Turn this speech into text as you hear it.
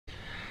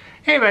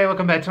Hey everybody,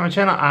 welcome back to my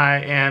channel. I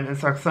am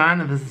Usagi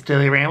and this is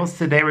Daily Rambles.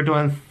 Today we're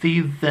doing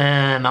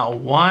season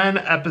 1,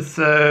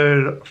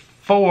 episode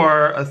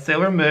 4 of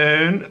Sailor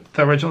Moon.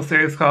 The original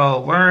series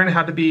called Learn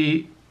How to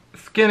Be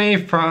Skinny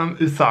from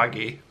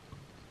Usagi.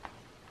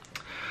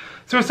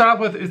 So we start off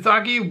with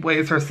Usagi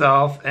weighs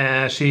herself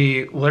and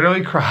she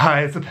literally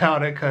cries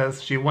about it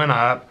because she went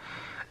up.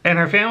 And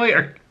her family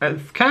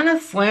is kind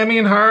of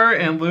slamming her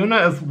and Luna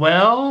as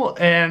well.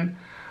 And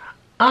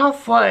I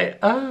was like,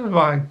 oh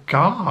my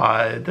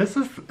god, this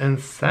is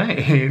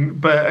insane.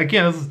 But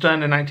again, this was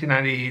done in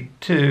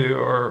 1992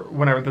 or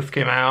whenever this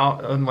came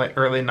out in like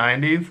early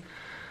 90s.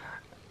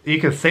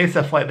 You can say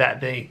stuff like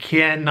that, then you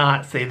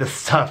cannot say this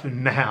stuff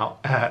now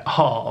at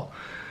all.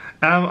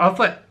 I was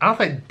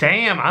like,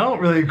 damn, I don't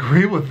really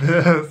agree with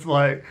this.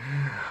 Like,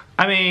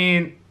 I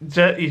mean,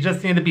 you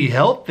just need to be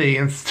healthy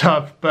and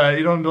stuff, but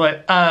you don't be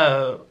like,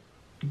 oh,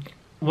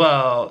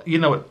 well, you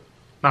know what.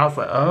 I was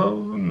like,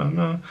 oh,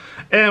 no.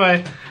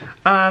 Anyway,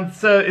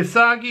 so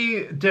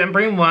Usagi didn't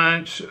bring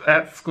lunch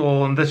at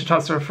school, and then she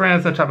talks to her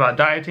friends, they talk about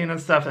dieting and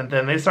stuff, and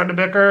then they start to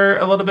bicker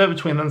a little bit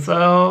between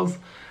themselves.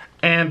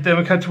 And then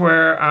we cut to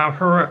where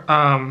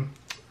her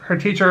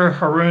teacher,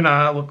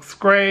 Haruna, looks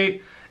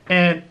great,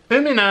 and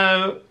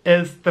Umino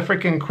is the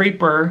freaking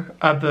creeper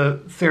of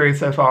the series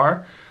so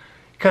far,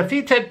 because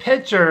he took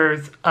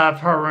pictures of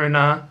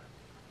Haruna,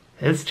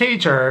 his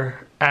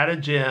teacher, at a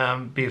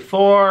gym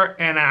before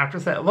and after.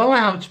 Said, look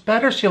how much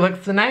better she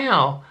looks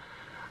now.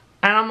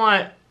 And I'm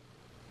like,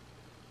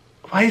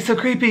 why are you so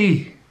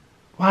creepy?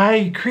 Why are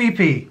you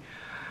creepy?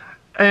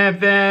 And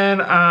then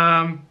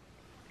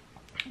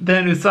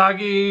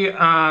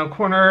Usagi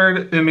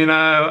cornered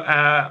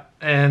Umino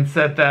and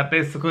said that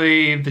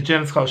basically the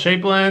gym is called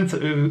Shapeland. So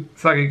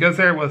Usagi goes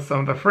there with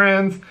some of the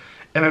friends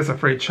and there's a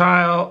free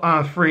trial.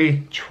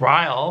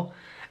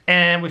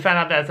 And we found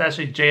out that it's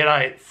actually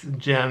Jadeite's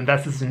gym.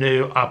 That's his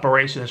new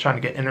operation, is trying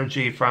to get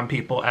energy from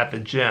people at the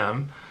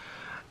gym.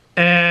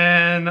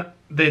 And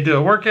they do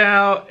a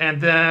workout,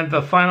 and then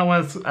the final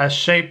one's a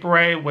shape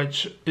ray,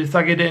 which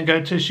Usagi didn't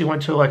go to. She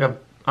went to like a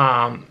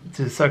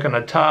to soak in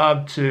a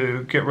tub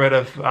to get rid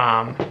of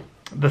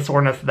the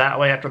soreness that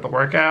way after the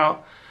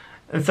workout.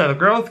 And so the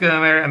girls get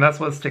in there, and that's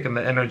what's taking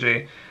the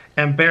energy.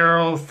 And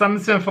Beryl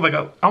summons him for like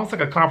almost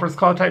like a conference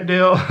call type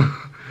deal.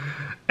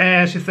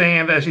 And she's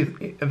saying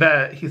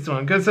that he's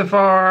doing good so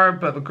far,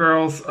 but the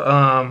girls,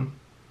 and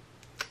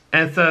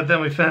so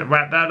then we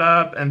wrap that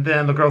up, and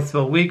then the girls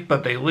feel weak,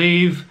 but they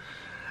leave.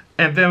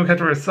 And then we cut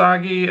to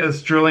Usagi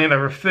is drooling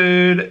over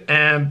food,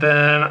 and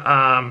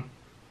then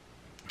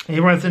he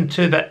runs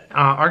into the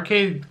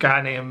arcade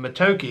guy named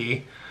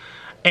Matoki,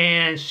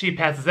 and she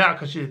passes out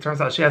because it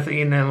turns out she hasn't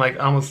eaten in like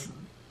almost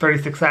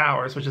 36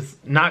 hours, which is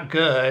not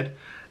good.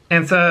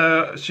 And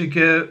so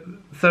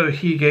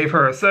he gave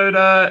her a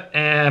soda,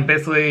 and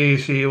basically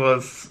she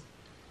was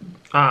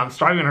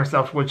starving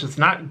herself, which is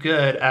not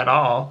good at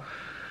all.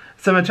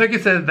 So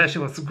Matoki said that she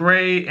was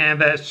great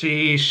and that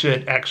she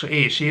should actually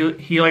eat.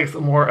 He likes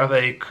more of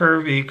a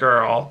curvy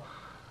girl.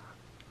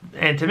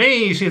 And to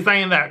me, she's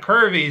saying that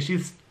curvy,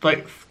 she's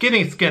like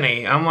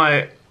skinny. I'm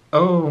like,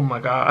 oh my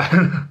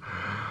god.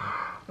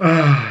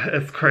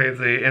 It's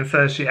crazy. And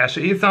so she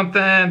actually eats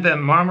something. Then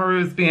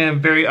Mamoru's being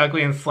very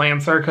ugly and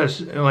slams her because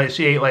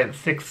she ate like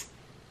 6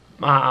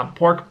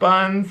 pork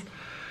buns.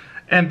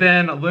 And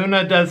then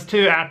Luna does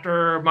too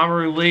after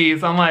Mamoru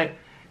leaves. I'm like,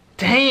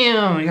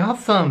 damn, y'all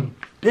some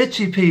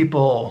bitchy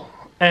people.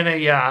 And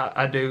then, yeah,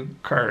 I do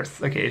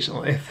curse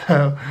occasionally.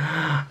 So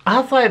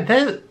I was like,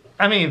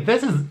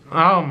 this is,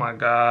 oh my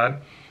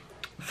god.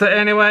 So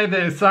anyway,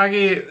 then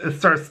Usagi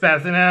starts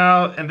spazzing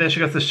out, and then she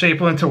goes to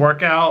Shapeland to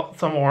work out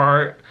some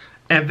more.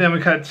 And then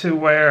we cut to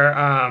where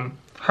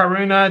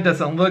Haruna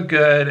doesn't look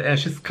good, and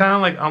she's kind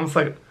of like almost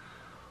like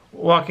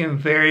walking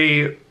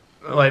very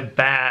like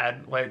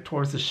bad, like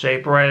towards the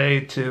shape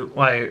ray to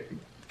like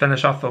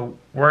finish off the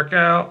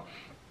workout.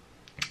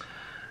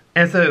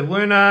 And so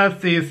Luna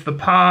sees the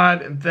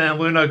pod, and then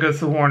Luna goes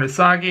to warn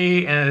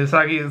Usagi, and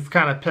Usagi is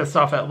kind of pissed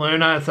off at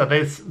Luna, so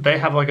they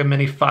have like a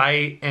mini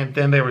fight, and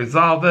then they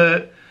resolve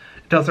it.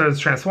 Tells her to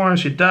transform,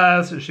 she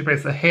does. So she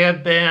breaks the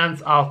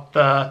headbands off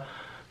the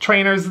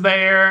trainers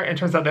there, and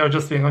turns out they were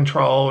just being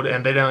controlled,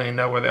 and they don't even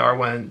know where they are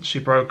when she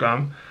broke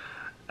them.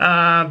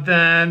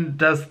 Then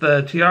does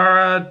the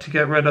tiara to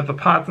get rid of the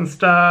pots and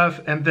stuff,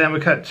 and then we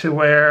cut to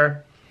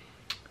where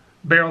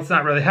Beryl's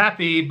not really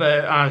happy,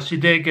 but she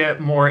did get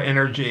more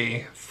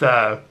energy,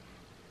 so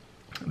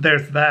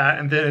there's that.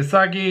 And then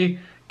Usagi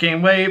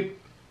gained weight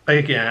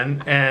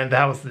again, and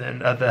that was the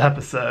end of the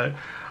episode.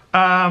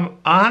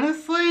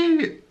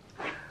 Honestly,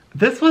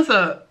 this was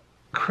a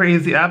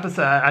crazy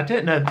episode. I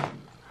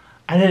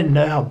didn't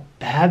know how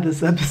bad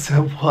this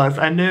episode was.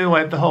 I knew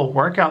like the whole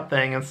workout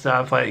thing and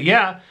stuff. Like,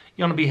 yeah,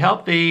 you want to be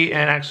healthy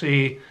and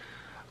actually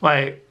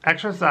like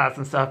exercise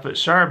and stuff, but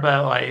sure,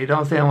 but like you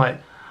don't say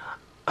like,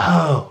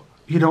 oh,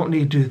 you don't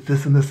need to do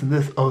this and this and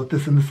this. Oh,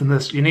 this and this and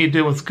this. You need to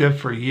do what's good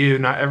for you.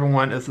 Not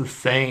everyone is the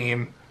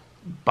same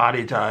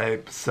body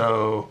type,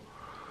 so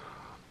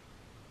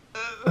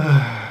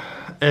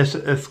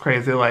it's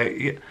crazy.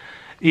 Like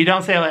You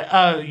don't say like,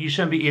 oh, you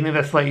shouldn't be eating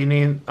this. Like you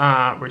need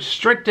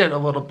restrict it a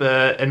little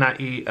bit and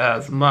not eat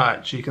as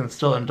much. You can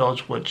still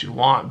indulge what you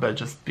want, but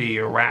just be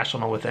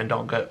rational with it and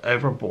don't get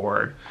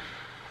overboard.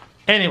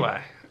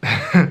 Anyway,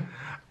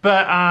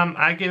 but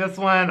I gave this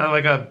one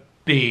like a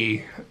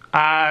B.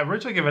 I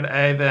originally gave it an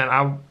A, then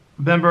I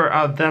remember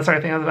then I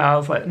started thinking about it. I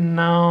was like,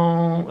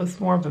 no, it's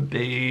more of a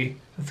B.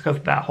 It's because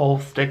of that whole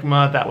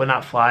stigma that would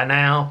not fly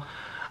now.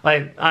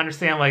 Like, I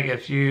understand, like,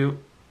 if you...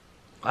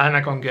 I'm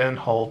not gonna get in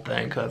the whole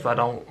thing because I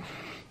don't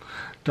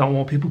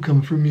want people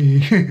coming for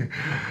me.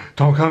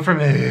 Don't come for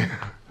me.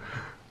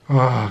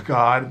 Oh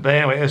God. But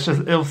anyway,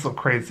 it was a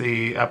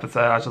crazy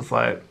episode. I was just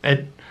like,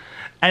 it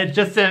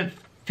just didn't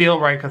feel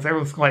right because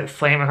everyone's like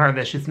slamming her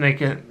that she's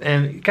making,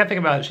 and you gotta think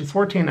about it, she's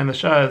 14 in the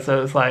show,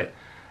 so it's like,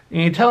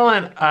 you're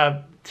telling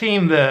a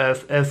team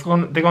this, they're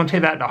gonna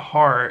take that to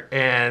heart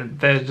and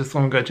they're just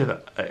gonna go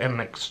to an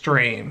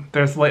extreme.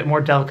 There's like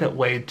more delicate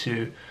way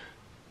to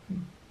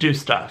do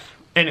stuff.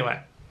 Anyway,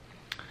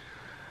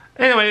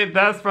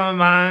 that's from a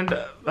mind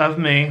of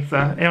me. So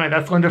anyway,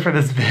 that's going to do for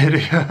this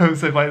video. So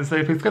if you like this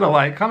video, please get a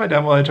like, comment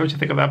down below, tell what you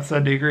think of the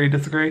episode. Do you agree,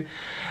 disagree?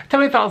 Tell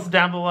me your thoughts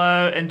down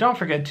below, and don't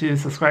forget to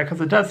subscribe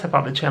because it does help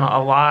out the channel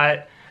a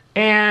lot.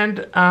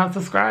 And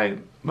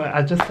subscribe, but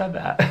I just said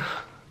that.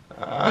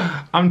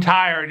 I'm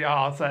tired,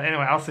 y'all. So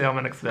anyway, I'll see you on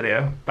my next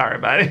video. Bye,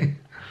 everybody.